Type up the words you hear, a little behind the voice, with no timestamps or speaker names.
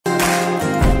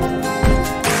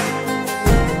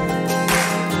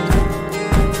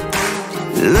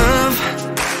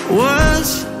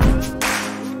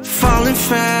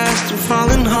fast and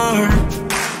falling hard.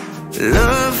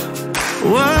 Love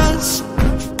was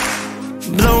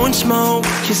blowing smoke,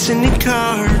 kissing in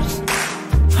cars,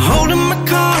 holding my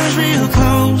cars real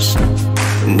close,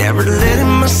 never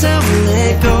letting myself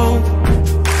let go.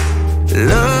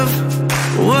 Love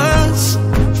was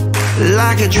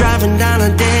like a driving down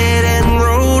a dead-end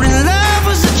road, and love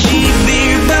was a cheap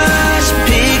beer bus,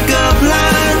 pick-up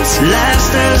lines,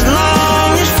 last as long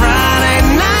as Friday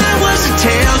night was a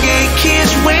tailgate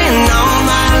kiss, went all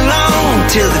night long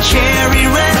till the cherry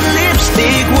red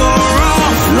lipstick wore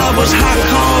off. Love was hot and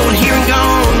cold, here and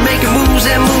gone, making moves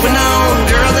and moving on.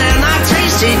 Girl, then I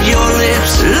tasted your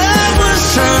lips. Love was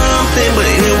something, but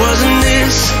it wasn't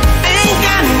this. Ain't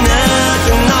got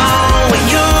nothing on with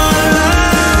your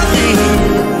loving.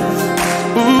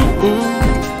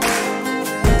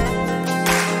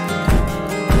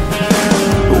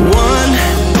 One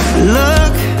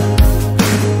look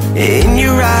in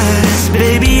your eyes,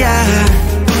 baby, I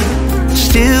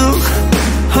still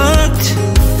hooked.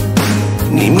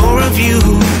 Need more of you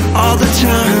all the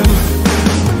time,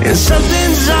 and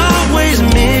something's always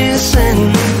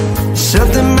missing.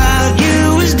 Something about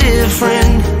you is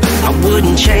different. I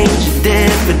wouldn't change the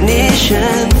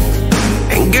definition.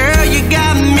 And girl, you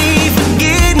got me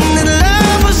forgetting that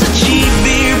love was a cheap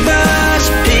beer bus,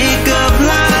 pick-up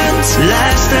lines,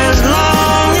 last as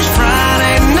long as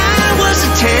Friday night was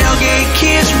a tailgate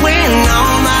kiss, went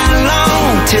all night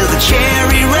long till the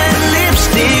cherry red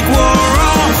lipstick wore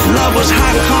off. Love was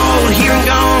hot and cold, here and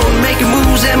gone, making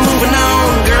moves and moving on.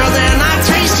 Girl, then I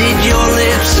tasted your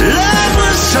lips. Love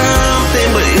was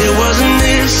something, but it wasn't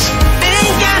this.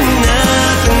 Ain't got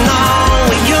nothing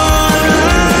on with your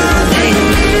loving.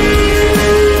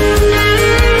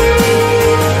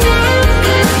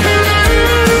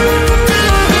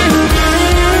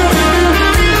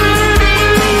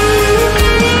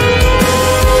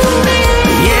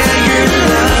 Yeah, your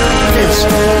love is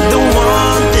the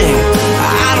one thing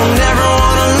I don't ever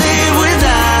wanna live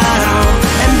without.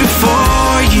 And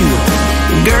before you,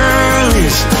 girl,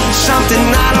 is something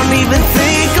I don't even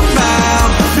think about.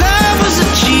 Love was a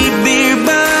cheap beer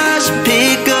bus,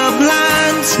 pick-up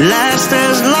lines, last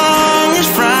as long as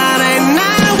Friday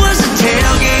night was a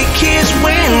tailgate kiss,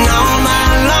 went all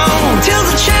night long till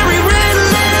the cherry red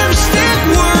lipstick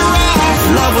wore off.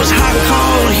 Love was hot and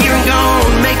cold, here and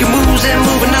gone, making moves and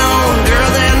moving on. Girl,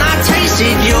 then I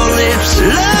tasted your lips.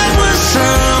 Love was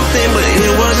something, but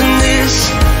it wasn't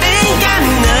this. Ain't got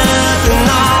nothing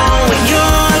on with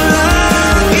your love.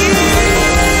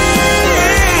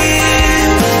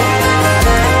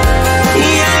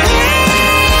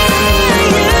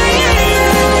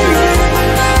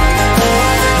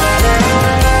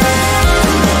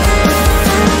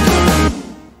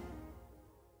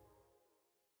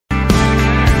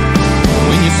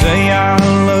 When you say I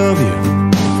love you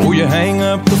before you hang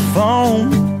up the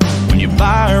phone, when you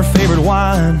buy her favorite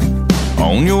wine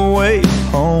on your way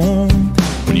home,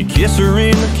 when you kiss her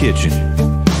in the kitchen,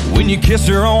 when you kiss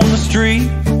her on the street,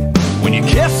 when you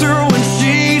kiss her when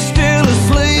she's still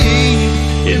asleep,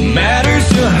 it matters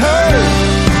to her,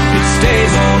 it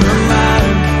stays on her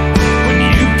mind. When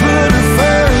you put her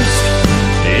first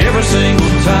every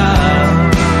single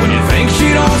time, when you think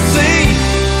she don't see,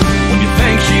 when you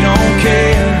think she don't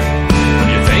care, when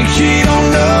you think she don't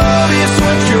notice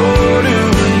what you're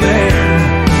doing there.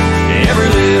 Every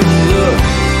little look,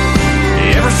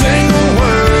 every single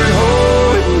word,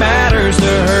 oh, it matters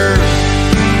to her.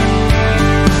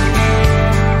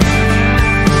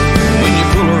 When you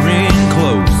pull her in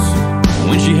close,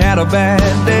 when she had a bad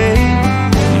day,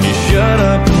 when you shut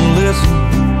up and listen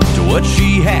to what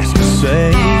she has to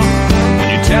say, when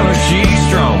you tell her she's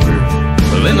stronger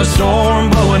than the storm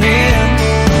blowing in,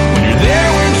 when you're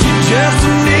there when she just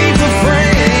needs a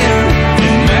friend,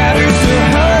 it matters to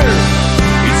her,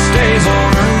 it stays on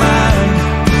her mind.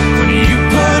 When you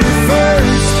put her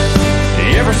first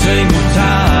every single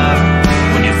time,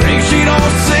 when you think she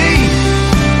don't see,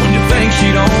 when you think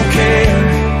she don't care,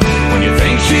 when you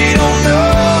think she don't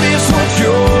notice what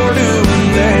you're doing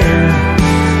there.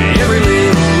 Every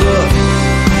little look,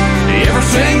 every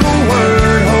single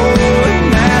word, oh, it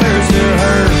matters to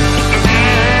her.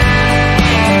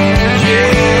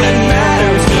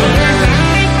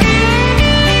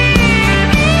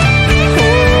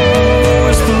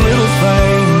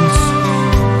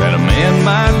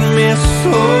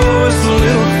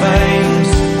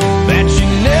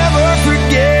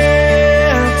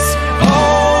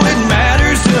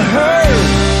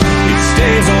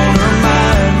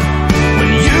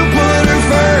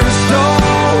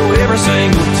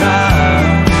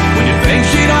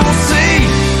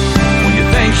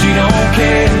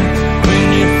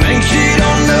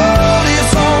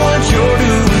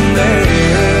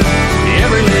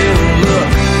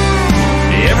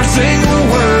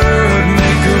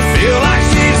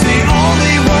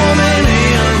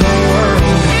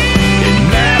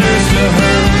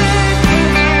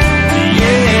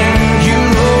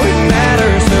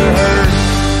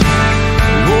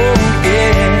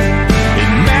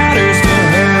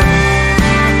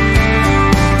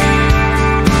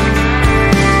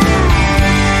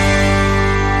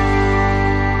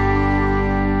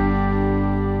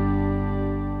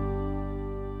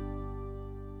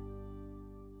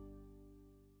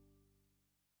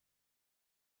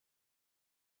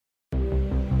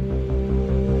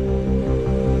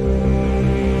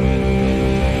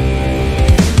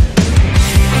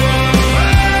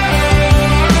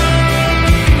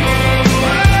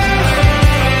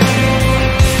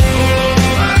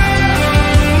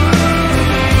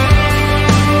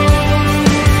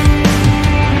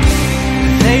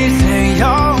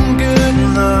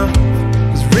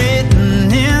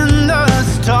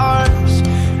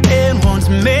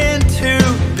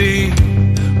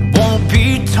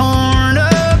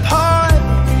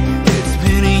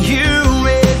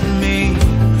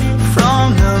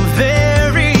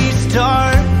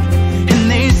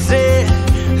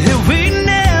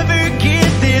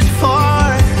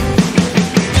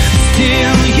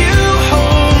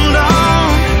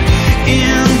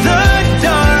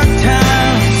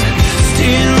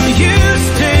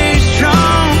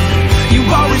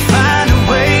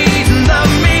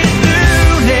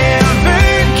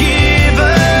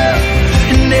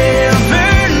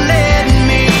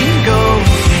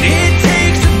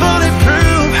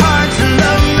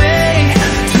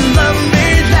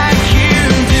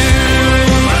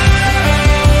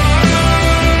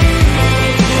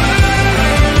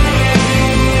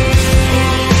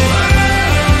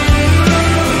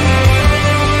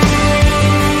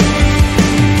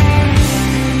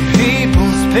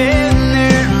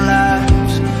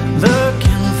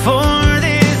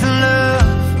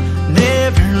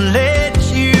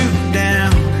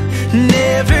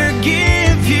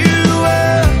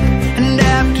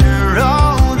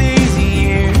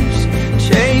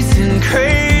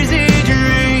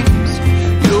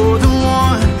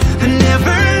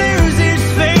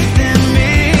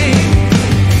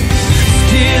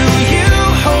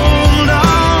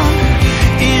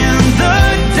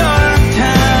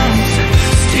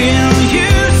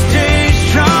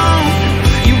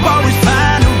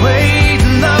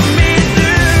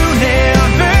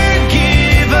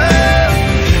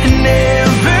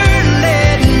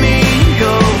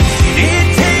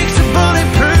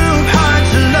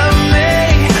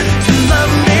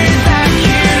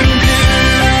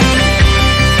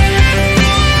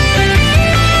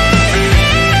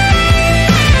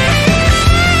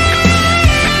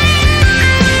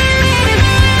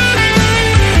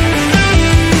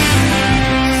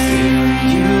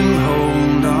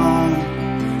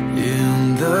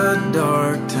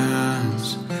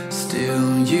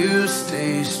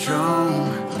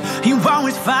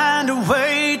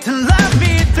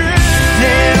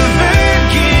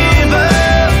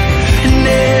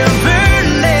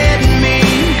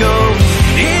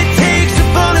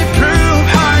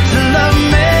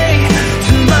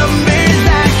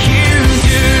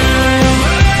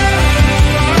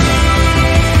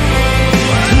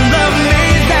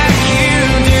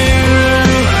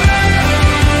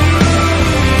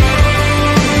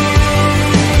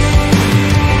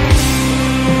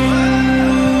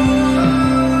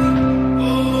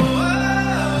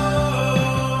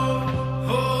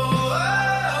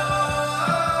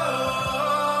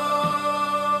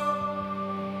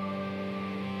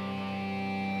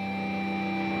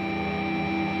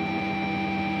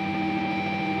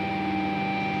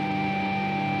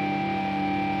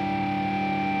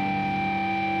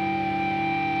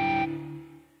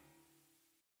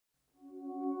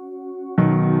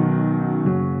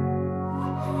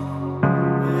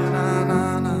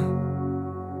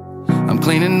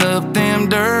 cleaning up them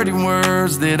dirty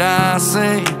words that I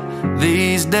say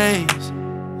these days,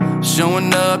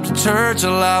 showing up to church a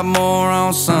lot more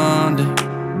on Sunday,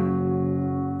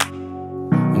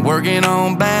 working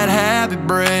on bad habit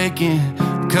breaking,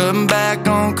 cutting back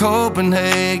on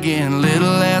Copenhagen.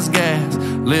 Little less gas,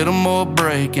 little more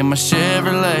brake in my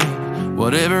Chevrolet,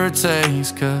 whatever it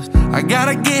takes. Cause I got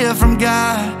a gift from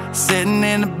God sitting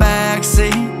in the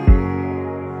backseat,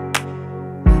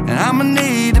 and I'ma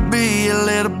need to be a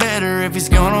little better if he's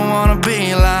gonna wanna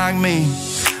be like me.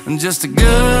 I'm just a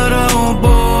good old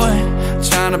boy,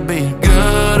 trying to be a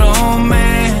good old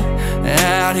man,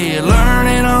 out here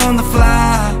learning on the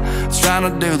fly, trying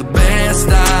to do the best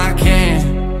I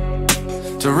can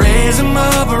to raise him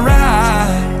up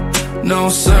right. No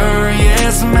sir,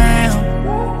 yes ma'am.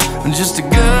 I'm just a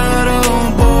good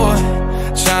old boy,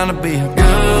 trying to be a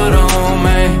good old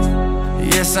man.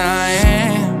 Yes I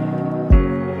am.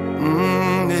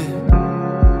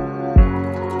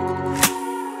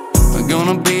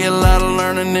 Gonna be a lot of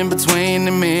learning in between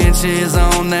them inches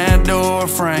on that door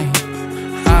frame.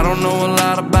 I don't know a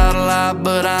lot about a lot,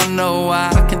 but I know I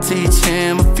can teach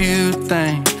him a few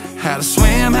things. How to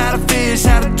swim, how to fish,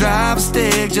 how to drive a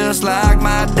stick, just like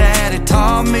my daddy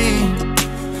taught me.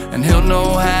 And he'll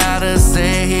know how to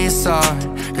say he's sorry,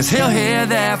 cause he'll hear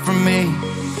that from me.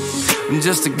 I'm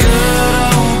just a good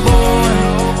old boy,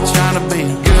 trying to be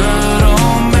a good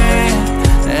old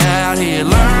man, out here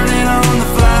learning on the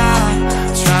fly,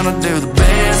 trying to do the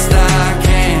best I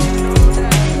can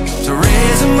to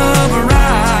raise him up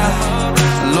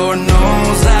right. Lord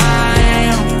knows I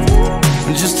am.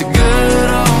 I'm just a good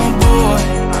old boy,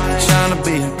 trying to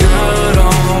be a good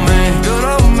old man. Good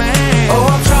old man. Oh,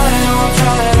 I'm trying, oh, I'm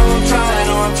trying, oh, I'm trying,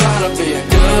 oh, I'm trying to be a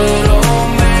good old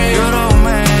man. Good old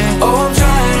man. Oh, I'm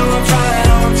trying, oh, I'm trying,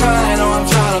 oh, I'm trying, oh, I'm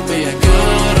trying to be a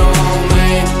good old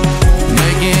man.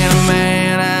 Making a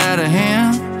man out of him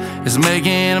is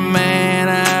making a man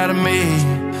out of me,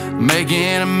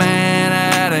 making a man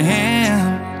out of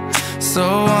him,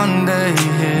 so one day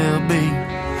he'll be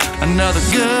another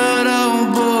good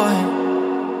old boy.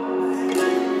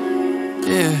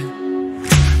 Yeah,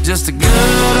 just a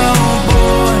good